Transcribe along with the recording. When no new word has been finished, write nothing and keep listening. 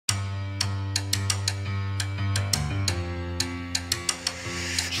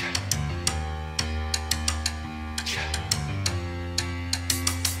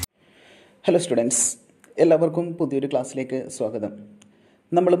Hello students, എല്ലാവർക്കും പുതിയൊരു ക്ലാസ്സിലേക്ക് സ്വാഗതം.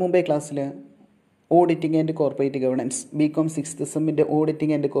 നമ്മൾ മുമ്പേ ക്ലാസ്സിൽ auditing and corporate governance BCom 6th സെമ്മിൻ്റെ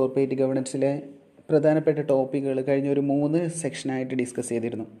auditing and corporate ഗവേണൻസിലെ പ്രധാനപ്പെട്ട ടോപ്പിക്കുകൾ കഴിഞ്ഞ ഒരു 3 സെക്ഷനായിട്ട് ഡിസ്കസ്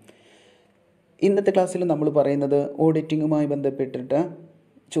ചെയ്തിരുന്നു. ഇന്നത്തെ ക്ലാസ്സിൽ നമ്മൾ പറയുന്നത് ഓഡിറ്റിങ്ങുമായി ബന്ധപ്പെട്ടിട്ട്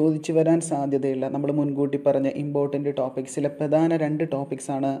ചോദിച്ചു വരാൻ സാധ്യതയുള്ള നമ്മൾ മുൻകൂട്ടി പറഞ്ഞ ഇമ്പോർട്ടൻ്റ് ടോപ്പിക്സിലെ പ്രധാന 2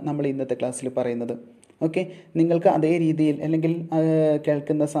 ടോപ്പിക്സാണ് നമ്മൾ ഇന്നത്തെ ക്ലാസ്സിൽ പറയുന്നത്. ഓക്കെ, നിങ്ങൾക്ക് അതേ രീതിയിൽ അല്ലെങ്കിൽ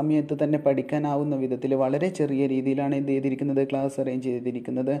കേൾക്കുന്ന സമയത്ത് തന്നെ പഠിക്കാനാവുന്ന വിധത്തിൽ വളരെ ചെറിയ രീതിയിലാണ് എന്ത് ചെയ്തിരിക്കുന്നത്, ക്ലാസ് അറേഞ്ച്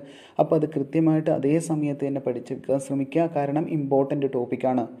ചെയ്തിരിക്കുന്നത്. അപ്പോൾ അത് കൃത്യമായിട്ട് അതേ സമയത്ത് തന്നെ പഠിച്ചെടുക്കാൻ ശ്രമിക്കുക. കാരണം ഇമ്പോർട്ടൻ്റ്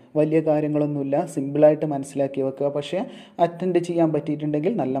ടോപ്പിക്കാണ്, വലിയ കാര്യങ്ങളൊന്നുമില്ല, സിമ്പിളായിട്ട് മനസ്സിലാക്കി വെക്കുക. പക്ഷേ അറ്റൻഡ് ചെയ്യാൻ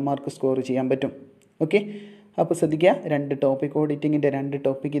പറ്റിയിട്ടുണ്ടെങ്കിൽ നല്ല മാർക്ക് സ്കോർ ചെയ്യാൻ പറ്റും. ഓക്കെ, അപ്പോൾ ശ്രദ്ധിക്കുക, 2 ടോപ്പിക്, ഓഡിറ്റിങ്ങിൻ്റെ 2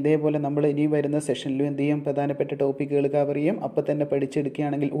 ടോപ്പിക് ഇതേപോലെ നമ്മൾ ഇനി വരുന്ന സെഷനിലും എന്ത് ചെയ്യും, പ്രധാനപ്പെട്ട ടോപ്പിക്കുകൾ കവർ ചെയ്യും. അപ്പോൾ തന്നെ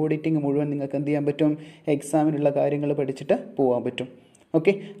പഠിച്ചെടുക്കുകയാണെങ്കിൽ ഓഡിറ്റിംഗ് മുഴുവൻ നിങ്ങൾക്ക് എന്ത് ചെയ്യാൻ പറ്റും, എക്സാമിനുള്ള കാര്യങ്ങൾ പഠിച്ചിട്ട് പോകാൻ പറ്റും.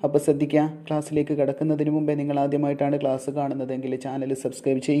 ഓക്കെ, അപ്പോൾ ശ്രദ്ധിക്കുക. ക്ലാസ്സിലേക്ക് കടക്കുന്നതിന് മുമ്പേ നിങ്ങൾ ആദ്യമായിട്ടാണ് ക്ലാസ് കാണുന്നതെങ്കിൽ ചാനൽ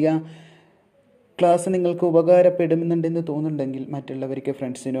സബ്സ്ക്രൈബ് ചെയ്യുക. ക്ലാസ് നിങ്ങൾക്ക് ഉപകാരപ്പെടുന്നുണ്ടെന്ന് തോന്നുന്നുണ്ടെങ്കിൽ മറ്റുള്ളവർക്ക്,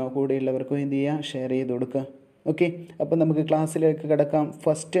 ഫ്രണ്ട്സിനോ കൂടെയുള്ളവർക്കോ എന്ത് ചെയ്യുക, ഷെയർ ചെയ്ത് കൊടുക്കുക. ഓക്കെ, അപ്പോൾ നമുക്ക് ക്ലാസ്സിലേക്ക് കിടക്കാം.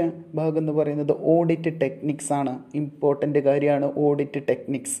 ഫസ്റ്റ് ഭാഗം എന്ന് പറയുന്നത് ഓഡിറ്റ് ടെക്നിക്സ് ആണ്. ഇമ്പോർട്ടൻ്റ് കാര്യമാണ് ഓഡിറ്റ്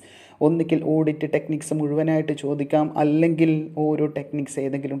ടെക്നിക്സ്. ഒന്നുകിൽ ഓഡിറ്റ് ടെക്നിക്സ് മുഴുവനായിട്ട് ചോദിക്കാം, അല്ലെങ്കിൽ ഓരോ ടെക്നിക്സ്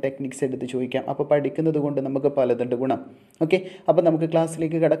ഏതെങ്കിലും ടെക്നിക്സ് എടുത്ത് ചോദിക്കാം. അപ്പോൾ പഠിക്കുന്നത് കൊണ്ട് നമുക്ക് പലതുണ്ട് ഗുണം. ഓക്കെ, അപ്പോൾ നമുക്ക്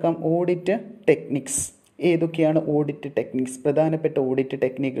ക്ലാസ്സിലേക്ക് കിടക്കാം. ഓഡിറ്റ് ടെക്നിക്സ് ഏതൊക്കെയാണ്? ഓഡിറ്റ് ടെക്നിക്സ്, പ്രധാനപ്പെട്ട ഓഡിറ്റ്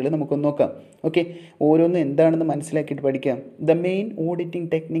ടെക്നിക്കുകൾ നമുക്കൊന്ന് നോക്കാം. ഓക്കെ, ഓരോന്നും എന്താണെന്ന് മനസ്സിലാക്കിയിട്ട് പഠിക്കാം. The main auditing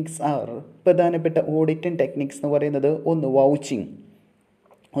techniques are, പ്രധാനപ്പെട്ട ഓഡിറ്റിംഗ് ടെക്നിക്സ് എന്ന് പറയുന്നത് ഒന്ന് വൗച്ചിങ്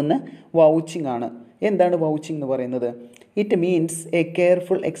ആണ്. എന്താണ് വൗച്ചിങ് എന്ന് പറയുന്നത്? It means A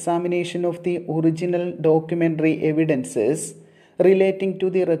careful examination of the original documentary evidences relating to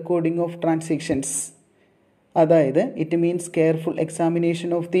the recording of transactions. അതായത് it means careful examination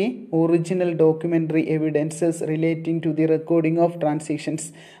of the original documentary evidences relating to the recording of transactions.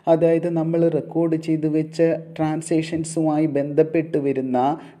 അതായത് നമ്മൾ record ചെയ്ത് വെച്ച ട്രാൻസാക്ഷൻസുമായി ബന്ധപ്പെട്ട് വരുന്ന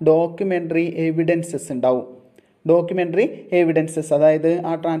documentary evidences ഉണ്ടാവും. Documentary evidences അതായത്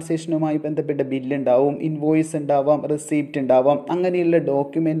ആ ട്രാൻസാക്ഷനുമായി ബന്ധപ്പെട്ട ബില്ലുണ്ടാവും, ഇൻവോയ്സ് ഉണ്ടാവാം, റെസിപ്റ്റ് ഉണ്ടാവാം. അങ്ങനെയുള്ള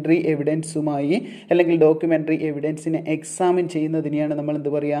ഡോക്യുമെൻ്ററി എവിഡൻസുമായി അല്ലെങ്കിൽ ഡോക്യുമെൻ്ററി എവിഡൻസിനെ എക്സാമിൻ ചെയ്യുന്നതിനെയാണ് നമ്മൾ എന്ത്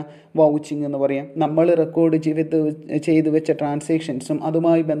പറയുക, വൗച്ചിങ് എന്ന് പറയാം. നമ്മൾ റെക്കോർഡ് ചെയ്ത് വെച്ച ട്രാൻസാക്ഷൻസും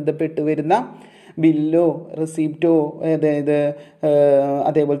അതുമായി ബന്ധപ്പെട്ട് വരുന്ന ബില്ലോ റെസിപ്റ്റോ അതായത്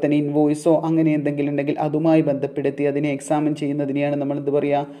അതേപോലെ തന്നെ ഇൻവോയ്സോ അങ്ങനെ എന്തെങ്കിലും ഉണ്ടെങ്കിൽ അതുമായി ബന്ധപ്പെടുത്തി അതിനെ എക്സാമിൻ ചെയ്യുന്നതിനെയാണ് നമ്മൾ എന്ത്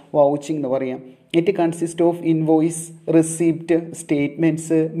പറയുക, വൗച്ചിങ് എന്ന് പറയാം. It consist of invoice, receipt,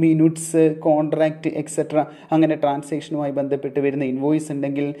 statements, minutes, contract etcetera. അങ്ങനെ ട്രാൻസാക്ഷനുമായി ബന്ധപ്പെട്ട് വരുന്ന ഇൻവോയ്സ്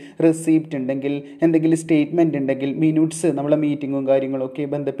ഉണ്ടെങ്കിൽ, റെസിപ്റ്റ് ഉണ്ടെങ്കിൽ, എന്തെങ്കിലും സ്റ്റേറ്റ്മെൻറ്റ് ഉണ്ടെങ്കിൽ, മിനുട്ട്സ് നമ്മളെ മീറ്റിങ്ങും കാര്യങ്ങളൊക്കെ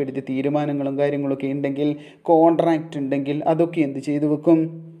ബന്ധപ്പെടുത്തി തീരുമാനങ്ങളും കാര്യങ്ങളൊക്കെ ഉണ്ടെങ്കിൽ, കോൺട്രാക്റ്റ് ഉണ്ടെങ്കിൽ അതൊക്കെ എന്ത് ചെയ്തു വെക്കും,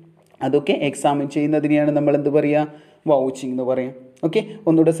 അതൊക്കെ എക്സാമിൻ ചെയ്യുന്നതിനെയാണ് നമ്മൾ എന്ത് പറയുക, വൗച്ചിങ് എന്ന് പറയാം. ഓക്കെ,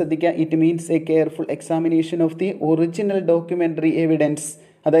 ഒന്നുകൂടെ ശ്രദ്ധിക്കുക. It means A careful examination of the original documentary evidence,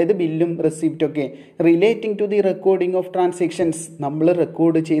 അതായത് ബില്ലും റെസിപ്റ്റൊക്കെ relating to the recording of transactions, നമ്മൾ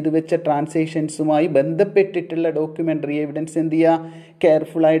റെക്കോർഡ് ചെയ്ത് വെച്ച ട്രാൻസാക്ഷൻസുമായി ബന്ധപ്പെട്ടിട്ടുള്ള ഡോക്യുമെൻ്ററി എവിഡൻസ് എന്ത് ചെയ്യുക,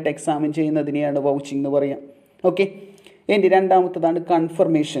 കെയർഫുള്ളായിട്ട് എക്സാമിൻ ചെയ്യുന്നതിനെയാണ് വൗച്ചിങ് എന്ന് പറയാം. ഓക്കെ, ഇനി രണ്ടാമത്തതാണ്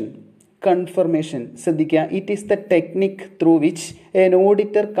കൺഫർമേഷൻ. ശ്രദ്ധിക്കുക. It is the technique through which N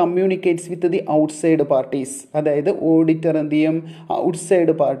auditor communicates with the outside parties. അതായത് ഓഡിറ്റർ എന്ത് ചെയ്യും,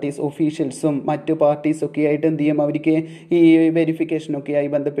 ഔട്ട്സൈഡ് പാർട്ടീസ്, ഒഫീഷ്യൽസും മറ്റു പാർട്ടീസൊക്കെ ആയിട്ട് എന്ത് ചെയ്യും, അവർക്ക് ഈ വെരിഫിക്കേഷനൊക്കെ ആയി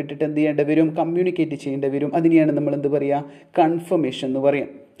ബന്ധപ്പെട്ടിട്ട് എന്ത് ചെയ്യേണ്ടി വരും, കമ്മ്യൂണിക്കേറ്റ് ചെയ്യേണ്ടി വരും. അതിനെയാണ് നമ്മൾ എന്ത് പറയുക, കൺഫർമേഷൻ എന്ന് പറയാം.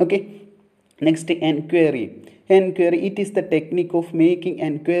 Okay, next enquiry. It is the technique of making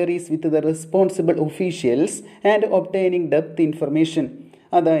enquiries with the responsible officials and obtaining depth information.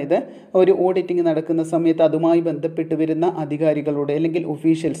 അതായത് ഒരു ഓഡിറ്റിംഗ് നടക്കുന്ന സമയത്ത് അതുമായി ബന്ധപ്പെട്ട് വരുന്ന അധികാരികളോട് അല്ലെങ്കിൽ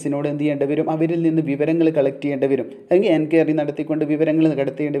ഒഫീഷ്യൽസിനോട് എന്ത് ചെയ്യേണ്ടി വരും, അവരിൽ നിന്ന് വിവരങ്ങൾ കളക്ട് ചെയ്യേണ്ടി വരും, അല്ലെങ്കിൽ എൻക്വയറി നടത്തിക്കൊണ്ട് വിവരങ്ങൾ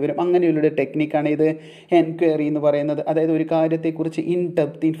നടത്തേണ്ടി വരും. അങ്ങനെയുള്ളൊരു ടെക്നിക്കാണ് ഇത് എൻക്വയറി എന്ന് പറയുന്നത്. അതായത് ഒരു കാര്യത്തെക്കുറിച്ച് ഇൻ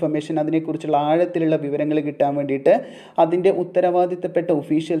ഡെപ്ത് ഇൻഫർമേഷൻ, അതിനെക്കുറിച്ചുള്ള ആഴത്തിലുള്ള വിവരങ്ങൾ കിട്ടാൻ വേണ്ടിയിട്ട് അതിൻ്റെ ഉത്തരവാദിത്തപ്പെട്ട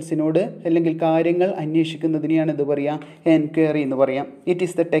ഒഫീഷ്യൽസിനോട് അല്ലെങ്കിൽ കാര്യങ്ങൾ അന്വേഷിക്കുന്നതിനെയാണ് ഇത് പറയുക, എൻക്വയറി എന്ന് പറയാം. It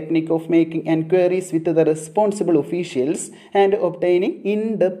is the technique of making enquiries with the responsible officials and obtaining in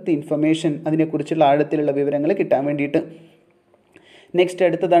depth information, അതിനെക്കുറിച്ചുള്ള ആഴത്തിലുള്ള വിവരങ്ങൾ കിട്ടാൻ വേണ്ടിയിട്ട്. നെക്സ്റ്റ്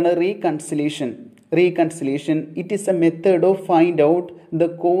അടുത്തതാണ് reconciliation. It is A method of find out the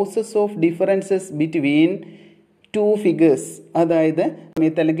causes of differences between two figures, അതായത്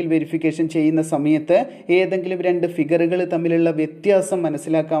സമയത്ത് അല്ലെങ്കിൽ verification ചെയ്യുന്ന സമയത്ത് ഏതെങ്കിലും രണ്ട് ഫിഗറുകൾ തമ്മിലുള്ള വ്യത്യാസം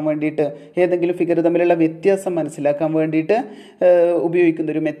മനസ്സിലാക്കാൻ വേണ്ടിയിട്ട്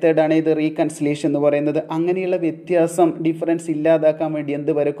ഉപയോഗിക്കുന്ന ഒരു മെത്തേഡാണ് ഇത് റീകൺസിലേഷൻ എന്ന് പറയുന്നത്. അങ്ങനെയുള്ള വ്യത്യാസം ഡിഫറൻസ് ഇല്ലാതാക്കാൻ വേണ്ടി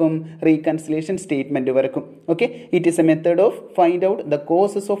എന്ത് വരക്കും? റീകൺസിലേഷൻ സ്റ്റേറ്റ്മെൻറ്റ് വരക്കും. Okay, it is A method of find out the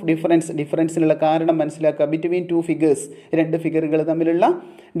causes of ഡിഫറൻസിനുള്ള കാരണം മനസ്സിലാക്കുക. ബിറ്റ്വീൻ ടു ഫിഗേഴ്സ്, രണ്ട് ഫിഗറുകൾ തമ്മിലുള്ള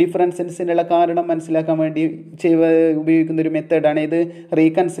ഡിഫറൻസിനുള്ള കാരണം മനസ്സിലാക്കാൻ വേണ്ടി ഉപയോഗിക്കുന്ന ഒരു മെത്തേഡാണ് ഇത്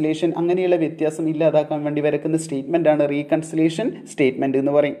റീകൺസിലേഷൻ. അങ്ങനെയുള്ള വ്യത്യാസം ഇല്ലാതാക്കാൻ വേണ്ടി വരക്കുന്ന സ്റ്റേറ്റ്മെൻറ്റാണ് റീകൺസിലേഷൻ സ്റ്റേറ്റ്മെൻറ്റ്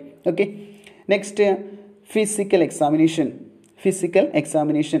എന്ന് പറയും. Okay, next physical examination.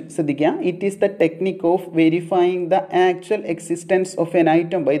 ശ്രദ്ധിക്കുക. It is the technique of verifying the actual existence of N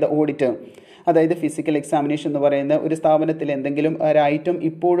item by the auditor. അതായത് ഫിസിക്കൽ എക്സാമിനേഷൻ എന്ന് പറയുന്ന ഒരു സ്ഥാപനത്തിൽ എന്തെങ്കിലും ഒരു ഐറ്റം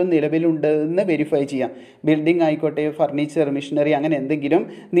ഇപ്പോഴും നിലവിലുണ്ടെന്ന് വെരിഫൈ ചെയ്യാം. ബിൽഡിംഗ് ആയിക്കോട്ടെ, ഫർണിച്ചർ, മെഷീനറി, അങ്ങനെ എന്തെങ്കിലും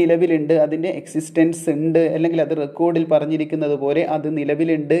നിലവിലുണ്ട്, അതിൻ്റെ എക്സിസ്റ്റൻസ് ഉണ്ട്, അല്ലെങ്കിൽ അത് റെക്കോർഡിൽ പറഞ്ഞിരിക്കുന്നത് പോലെ അത്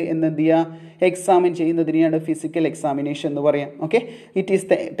നിലവിലുണ്ട് എന്ത് ചെയ്യുക? എക്സാമിൻ ചെയ്യുന്നതിനെയാണ് ഫിസിക്കൽ എക്സാമിനേഷൻ എന്ന് പറയാം. Okay, it is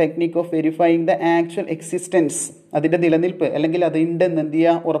the technique of verifying the actual existence, അതിൻ്റെ നിലനിൽപ്പ് അല്ലെങ്കിൽ അത് ഉണ്ടെന്ന് എന്ത്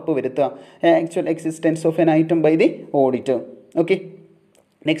ചെയ്യുക? ഉറപ്പ് വരുത്തുക. Actual existence of N item by the auditor. Okay,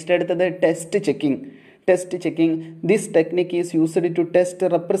 next അടുത്തത് test checking. This technique is used to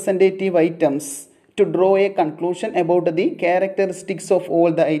test representative items to draw A conclusion about the characteristics of all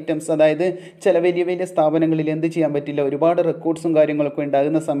the items. അതായത് ചില വലിയ സ്ഥാപനങ്ങളിൽ എന്ത് ചെയ്യാൻ പറ്റില്ല? ഒരുപാട് റെക്കോർഡ്സും കാര്യങ്ങളൊക്കെ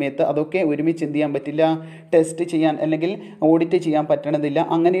ഉണ്ടാകുന്ന സമയത്ത് അതൊക്കെ ഒരുമിച്ച് എന്ത് ചെയ്യാൻ പറ്റില്ല? ടെസ്റ്റ് ചെയ്യാൻ അല്ലെങ്കിൽ ഓഡിറ്റ് ചെയ്യാൻ പറ്റണമെന്നില്ല.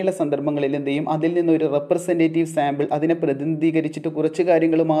 അങ്ങനെയുള്ള സന്ദർഭങ്ങളിൽ എന്ത് ചെയ്യും? അതിൽ നിന്നൊരു റെപ്രസെൻറ്റേറ്റീവ് സാമ്പിൾ, അതിനെ പ്രതിനിധീകരിച്ചിട്ട് കുറച്ച്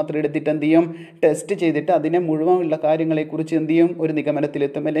കാര്യങ്ങൾ മാത്രം എടുത്തിട്ട് എന്ത് ചെയ്യും? ടെസ്റ്റ് ചെയ്തിട്ട് അതിനെ മുഴുവനുള്ള കാര്യങ്ങളെക്കുറിച്ച് എന്ത് ചെയ്യും? ഒരു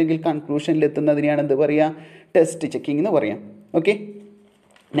നിഗമനത്തിലെത്തും അല്ലെങ്കിൽ കൺക്ലൂഷനിലെത്തുന്നതിനെയാണ് എന്ത് പറയുക? ടെസ്റ്റ് ചെക്കിംഗ് എന്ന് പറയാം. ഓക്കെ,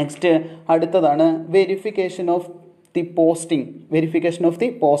 നെക്സ്റ്റ് അടുത്തതാണ് വെരിഫിക്കേഷൻ ഓഫ് ദി പോസ്റ്റിംഗ്.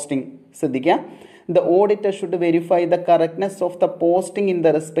 ശ്രദ്ധിക്കുക. The auditor should verify the correctness of the posting in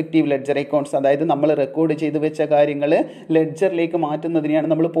the respective ledger accounts. അതായത് നമ്മൾ റെക്കോർഡ് ചെയ്ത് വെച്ച കാര്യങ്ങൾ ലെഡ്ജറിലേക്ക് മാറ്റുന്നതിനെയാണ്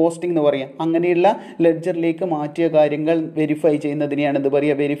നമ്മൾ പോസ്റ്റിംഗ് എന്ന് പറയുക. അങ്ങനെയുള്ള ലെഡ്ജറിലേക്ക് മാറ്റിയ കാര്യങ്ങൾ വെരിഫൈ ചെയ്യുന്നതിനെയാണ് എന്ത്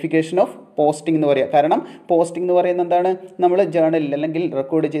പറയുക? വെരിഫിക്കേഷൻ ഓഫ് പോസ്റ്റിംഗ് എന്ന് പറയുക. കാരണം പോസ്റ്റിംഗ് എന്ന് പറയുന്നത് എന്താണ്? നമ്മൾ ജേർണലിൽ അല്ലെങ്കിൽ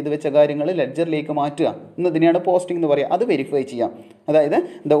റെക്കോർഡ് ചെയ്ത് വെച്ച കാര്യങ്ങൾ ലെഡ്ജറിലേക്ക് മാറ്റുക എന്നതിനെയാണ് പോസ്റ്റിംഗ് എന്ന് പറയുക. അത് വെരിഫൈ ചെയ്യാം. അതായത്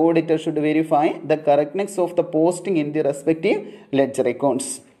the auditor should verify the correctness of the posting in the respective ledger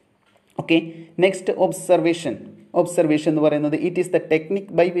accounts. Okay, next observation എന്ന് പറയുന്നത് it is the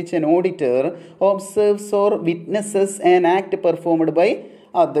technique by which N auditor observes or witnesses an act performed by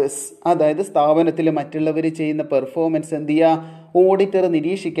others. അതായത് സ്ഥാപനത്തിൽ മറ്റുള്ളവർ ചെയ്യുന്ന performance എന്ത് ചെയ്യുക? Auditor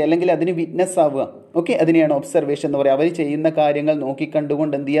നിരീക്ഷിക്കുക അല്ലെങ്കിൽ അതിന് വിറ്റ്നസ് ആവുക. ഓക്കെ, അതിനെയാണ് ഒബ്സർവേഷൻ എന്ന് പറയുക. അവർ ചെയ്യുന്ന കാര്യങ്ങൾ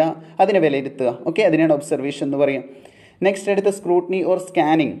നോക്കിക്കണ്ടുകൊണ്ട് എന്ത് ചെയ്യുക? അതിനെ വിലയിരുത്തുക. ഓക്കെ, അതിനെയാണ് ഒബ്സർവേഷൻ എന്ന് പറയുക. നെക്സ്റ്റ് അടുത്ത scrutiny or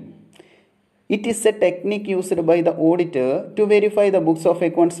scanning. It is a technique used by the auditor to verify the books of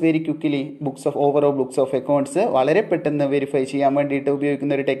accounts very quickly. Overall books of accounts വളരെ പെട്ടെന്ന് വെരിഫൈ ചെയ്യാൻ വേണ്ടിയിട്ട്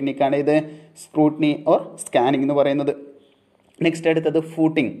ഉപയോഗിക്കുന്ന ഒരു ടെക്നിക്കാണ് ഇത് സ്ക്രൂട്ടിനി ഓർ സ്കാനിങ് എന്ന് പറയുന്നത്. നെക്സ്റ്റ് അടുത്തത്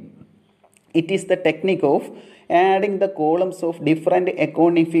footing. It is the technique of adding the columns of different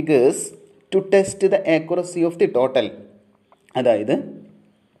accounting figures to test the accuracy of the total. അതായത്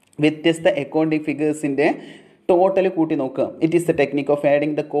വ്യത്യസ്ത അക്കൗണ്ടിങ് ഫിഗേഴ്സിൻ്റെ ടോട്ടൽ കൂട്ടി നോക്കുക. It is the technique of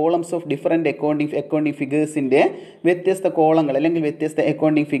adding the columns of different accounting ഫിഗേഴ്സിൻ്റെ വ്യത്യസ്ത കോളങ്ങൾ അല്ലെങ്കിൽ വ്യത്യസ്ത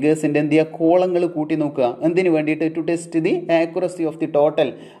accounting ഫിഗേഴ്സിൻ്റെ എന്ത് ചെയ്യുക? കോളങ്ങൾ കൂട്ടി നോക്കുക. എന്തിനു വേണ്ടിയിട്ട്? To test the accuracy of the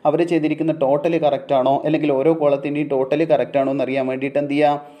total. അവർ ചെയ്തിരിക്കുന്ന ടോട്ടൽ കറക്റ്റ് ആണോ അല്ലെങ്കിൽ ഓരോ കോളത്തിൻ്റെയും ടോട്ടൽ കറക്റ്റ് ആണോ എന്നറിയാൻ വേണ്ടിയിട്ട് എന്ത്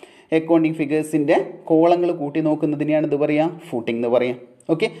ചെയ്യുക? അക്കൗണ്ടിങ് ഫിഗേഴ്സിൻ്റെ കോളങ്ങൾ കൂട്ടി നോക്കുന്നതിനെയാണ് ഇത് പറയുക? ഫൂട്ടിംഗ് എന്ന് പറയുക.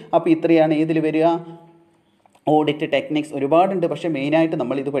 ഓക്കെ, അപ്പോൾ ഇത്രയാണ് ഇതിൽ വരിക. ഓഡിറ്റ് ടെക്നിക്സ് ഒരുപാടുണ്ട്, പക്ഷേ മെയിനായിട്ട്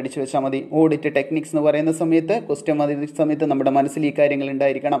നമ്മൾ ഇത് പഠിച്ചു വെച്ചാൽ മതി. ഓഡിറ്റ് ടെക്നിക്സ് എന്ന് പറയുന്ന സമയത്ത് ക്വസ്റ്റ്യൻ വന്ന സമയത്ത് നമ്മുടെ മനസ്സിൽ ഈ കാര്യങ്ങൾ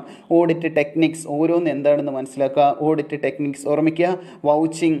ഉണ്ടായിരിക്കണം. ഓഡിറ്റ് ടെക്നിക്സ് ഓരോന്ന് എന്താണെന്ന് മനസ്സിലാക്കുക. ഓഡിറ്റ് ടെക്നിക്സ് ഓർമ്മിക്കുക.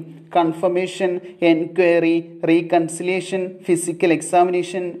 Vouching, confirmation, enquiry, reconciliation, physical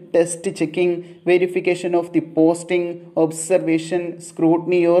examination, test checking, verification of the posting, observation,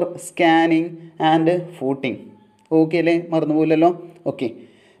 scrutiny or scanning and footing. Okay അല്ലേ? മറന്നുപോലല്ലോ. ഓക്കെ,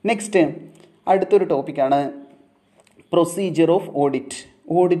 നെക്സ്റ്റ് അടുത്തൊരു ടോപ്പിക്കാണ് പ്രൊസീജിയർ ഓഫ്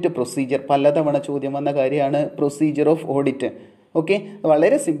ഓഡിറ്റ് പ്രൊസീജിയർ. പലതവണ ചോദ്യം വന്ന കാര്യമാണ് പ്രൊസീജിയർ ഓഫ് ഓഡിറ്റ്. ഓക്കെ,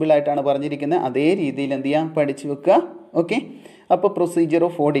 വളരെ സിമ്പിളായിട്ടാണ് പറഞ്ഞിരിക്കുന്നത്. അതേ രീതിയിൽ എന്ത് ചെയ്യുക? പഠിച്ചു വെക്കുക. ഓക്കെ, അപ്പോൾ procedure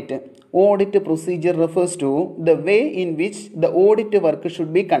of audit procedure refers to the way in which the audit work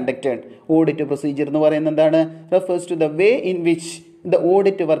should be conducted. Audit procedure എന്ന് പറയുന്നത് എന്താണ്? Refers to the way in which the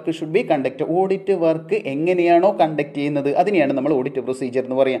audit work should be conduct. Audit work എങ്ങനെയാണോ conduct ചെയ്യുന്നത് അതിനെയാണ് നമ്മൾ audit procedure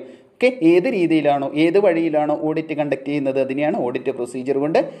എന്ന് പറയാം. Okay, ഏത് രീതിയിലാണോ ഏത് വഴിയിലാണോ ഓഡിറ്റ് കണ്ടക്ട് ചെയ്യുന്നത് അതിനെയാണ് ഓഡിറ്റ് പ്രൊസീജിയർ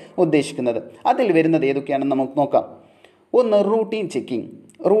കൊണ്ട് ഉദ്ദേശിക്കുന്നത്. അതിൽ വരുന്നത് ഏതൊക്കെയാണെന്ന് നമുക്ക് നോക്കാം. ഒന്ന് റൂട്ടീൻ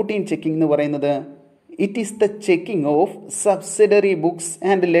ചെക്കിംഗ് എന്ന് പറയുന്നത് it is the checking of subsidiary books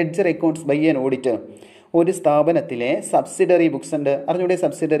and ledger accounts by an auditor. ഒരു സ്ഥാപനത്തിലെ സബ്സിഡറി ബുക്സ് ഉണ്ട്. അറിഞ്ഞൂടെ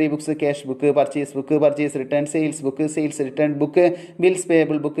subsidiary books? Cash book, purchase return, sales book, sales return book, bills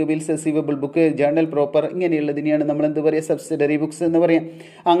payable book, bills receivable book, journal proper, ഇങ്ങനെയുള്ളതിനെയാണ് നമ്മൾ എന്ത് പറയുക? Subsidiary books എന്ന് പറയാം.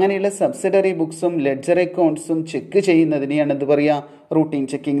 അങ്ങനെയുള്ള സബ്സിഡറി ബുക്സും ലെഡ്ജർ അക്കൗണ്ട്സും ചെക്ക് ചെയ്യുന്നതിനെയാണ് എന്ത് പറയുക? റൂട്ടീൻ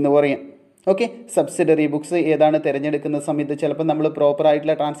ചെക്കിംഗ് എന്ന് പറയാം. ഓക്കെ, സബ്സിഡറി ബുക്സ് ഏതാണ് തിരഞ്ഞെടുക്കുന്ന സമയത്ത് ചിലപ്പോൾ നമ്മൾ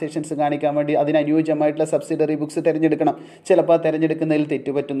പ്രോപ്പറായിട്ടുള്ള ട്രാൻസാക്ഷൻസ് കാണിക്കാൻ വേണ്ടി അതിനനുയോജ്യമായിട്ടുള്ള സബ്സിഡറി ബുക്സ് തിരഞ്ഞെടുക്കണം. ചിലപ്പോൾ ആ തിരഞ്ഞെടുക്കുന്നതിൽ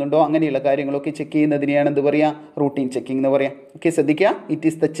തെറ്റ് പറ്റുന്നുണ്ടോ അങ്ങനെയുള്ള കാര്യങ്ങളൊക്കെ ചെക്ക് ചെയ്യുന്നതിനെയാണ് എന്ത് പറയുക? റൂട്ടീൻ ചെക്കിംഗ് എന്ന് പറയാം. ഓക്കെ, ശ്രദ്ധിക്കുക. It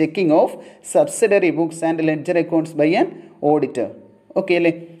is the checking of subsidiary books and ledger accounts by an auditor. Okay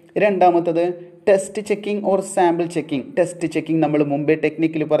അല്ലേ? രണ്ടാമത്തത് test checking or sample checking. Test checking നമ്മൾ മുമ്പേ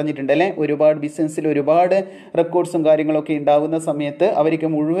ടെക്നിക്കൽ പറഞ്ഞിട്ടുണ്ട് അല്ലേ? ഒരുപാട് ബിസിനസ്സിൽ ഒരുപാട് റെക്കോർഡ്സും കാര്യങ്ങളൊക്കെ ഉണ്ടാകുന്ന സമയത്ത് അവർക്ക്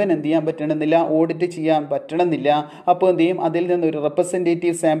മുഴുവൻ എന്ത് ചെയ്യാൻ പറ്റണമെന്നില്ല, ഓഡിറ്റ് ചെയ്യാൻ പറ്റണമെന്നില്ല. അപ്പോൾ എന്ത് ചെയ്യും? അതിൽ നിന്നൊരു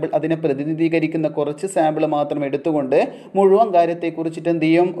റെപ്രസെൻറ്റേറ്റീവ് സാമ്പിൾ, അതിനെ പ്രതിനിധീകരിക്കുന്ന കുറച്ച് സാമ്പിൾ മാത്രം എടുത്തുകൊണ്ട് മുഴുവൻ കാര്യത്തെക്കുറിച്ചിട്ട് എന്ത്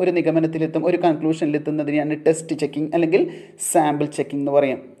ചെയ്യും? ഒരു നിഗമനത്തിലെത്തും, ഒരു കൺക്ലൂഷനിലെത്തുന്നതിനെയാണ് ടെസ്റ്റ് ചെക്കിംഗ് അല്ലെങ്കിൽ സാമ്പിൾ ചെക്കിംഗ് എന്ന്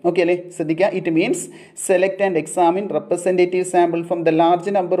പറയാം. ഓക്കെ അല്ലേ? ശ്രദ്ധിക്കുക. It means select and examine representative sample from the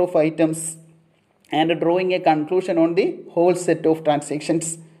large number of items and drawing a conclusion on the whole set of transactions.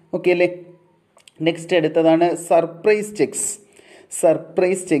 Okay അല്ലേ? നെക്സ്റ്റ് എടുത്തതാണ് സർപ്രൈസ് ചെക്സ്.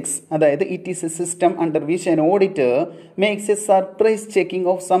 സർപ്രൈസ് ചെക്സ് അതായത് it is A system under which an auditor makes A surprise checking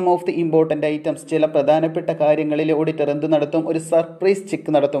of some of the important items. ചില പ്രധാനപ്പെട്ട കാര്യങ്ങളിൽ auditor എന്ത് നടത്തും? ഒരു surprise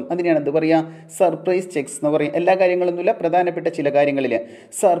check നടത്തും. അതിനെയാണ് എന്ത് പറയുക? സർപ്രൈസ് ചെക്സ് എന്ന് പറയും. എല്ലാ കാര്യങ്ങളൊന്നുമില്ല, പ്രധാനപ്പെട്ട ചില കാര്യങ്ങളിൽ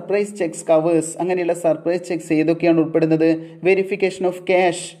സർപ്രൈസ് ചെക്സ് കവേഴ്സ്. അങ്ങനെയുള്ള സർപ്രൈസ് ചെക്സ് ഏതൊക്കെയാണ് ഉൾപ്പെടുന്നത്? വെരിഫിക്കേഷൻ ഓഫ്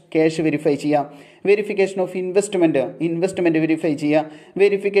ക്യാഷ് വെരിഫൈ ചെയ്യാം. വെരിഫിക്കേഷൻ ഓഫ് ഇൻവെസ്റ്റ്മെൻറ്റ് വെരിഫൈ ചെയ്യുക.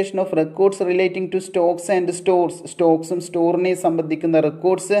 Verification of records relating to Stokes and സ്റ്റോക്സും സ്റ്റോറിനെ സംബന്ധിക്കുന്ന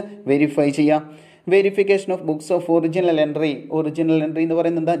റെക്കോർഡ്സ് വെരിഫൈ ചെയ്യാം. Verification of books of original entry എന്ന്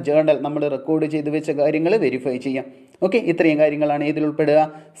പറയുന്നത് എന്താ? ജേർണൽ, നമ്മൾ റെക്കോർഡ് ചെയ്ത് വെച്ച കാര്യങ്ങൾ വെരിഫൈ ചെയ്യാം. ഓക്കെ, ഇത്രയും കാര്യങ്ങളാണ് ഇതിൽ ഉൾപ്പെടുക?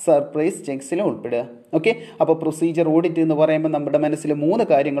 സർപ്രൈസ് ചെക്സിലും ഉൾപ്പെടുക. ഓക്കെ, അപ്പോൾ പ്രൊസീജിയർ ഓഡിറ്റ് എന്ന് പറയുമ്പോൾ നമ്മുടെ മനസ്സിൽ 3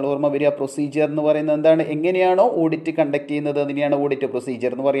 കാര്യങ്ങൾ ഓർമ്മ വരിക. പ്രൊസീജിയർ എന്ന് പറയുന്നത് എന്താണ്? എങ്ങനെയാണോ ഓഡിറ്റ് കണ്ടക്ട് ചെയ്യുന്നത് അതിനെയാണ് ഓഡിറ്റ്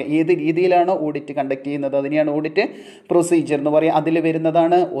പ്രൊസീജിയർ എന്ന് പറയുക. ഏത് രീതിയിലാണോ ഓഡിറ്റ് കണ്ടക്ട് ചെയ്യുന്നത് അതിനെയാണ് ഓഡിറ്റ് പ്രൊസീജിയർ എന്ന് പറയുക. അതിൽ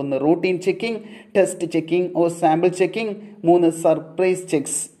വരുന്നതാണ് 1 routine checking, test checking or sample checking, 3 surprise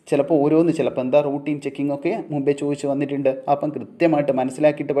checks. ചിലപ്പോൾ എന്താ റൂട്ടീൻ ചെക്കിംഗ് ഒക്കെ മുമ്പേ ചോദിച്ചു വന്നിട്ടുണ്ട്. അപ്പം കൃത്യമായിട്ട്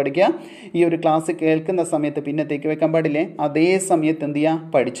മനസ്സിലാക്കിയിട്ട് പഠിക്കുക. ഈ ഒരു ക്ലാസ് കേൾക്കുന്ന സമയത്ത് പിന്നത്തേക്ക് വെക്കാൻ പാടില്ലേ? അതേ സമയത്ത് എന്ത്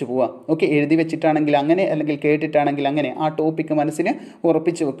ചെയ്യുക? പഠിച്ചു പോവുക. ഓക്കെ, എഴുതി വെച്ചിട്ടാണെങ്കിൽ അങ്ങനെ, അല്ലെങ്കിൽ കേട്ടിട്ടാണെങ്കിൽ അങ്ങനെ, ആ ടോപ്പിക്ക് മനസ്സിൽ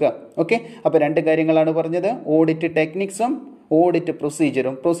ഉറപ്പിച്ച് വെക്കുക. ഓക്കെ, അപ്പോൾ 2 കാര്യങ്ങളാണ് പറഞ്ഞത്. Audit ടെക്നിക്സും audit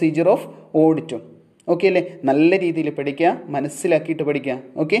procedure of ഓഡിറ്റും. Okay അല്ലേ? നല്ല രീതിയിൽ പഠിക്കുക, മനസ്സിലാക്കിയിട്ട് പഠിക്കുക.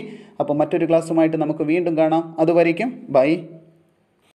 ഓക്കെ, അപ്പോൾ മറ്റൊരു ക്ലാസ്സുമായിട്ട് നമുക്ക് വീണ്ടും കാണാം. അതുവരേക്കും ബൈ.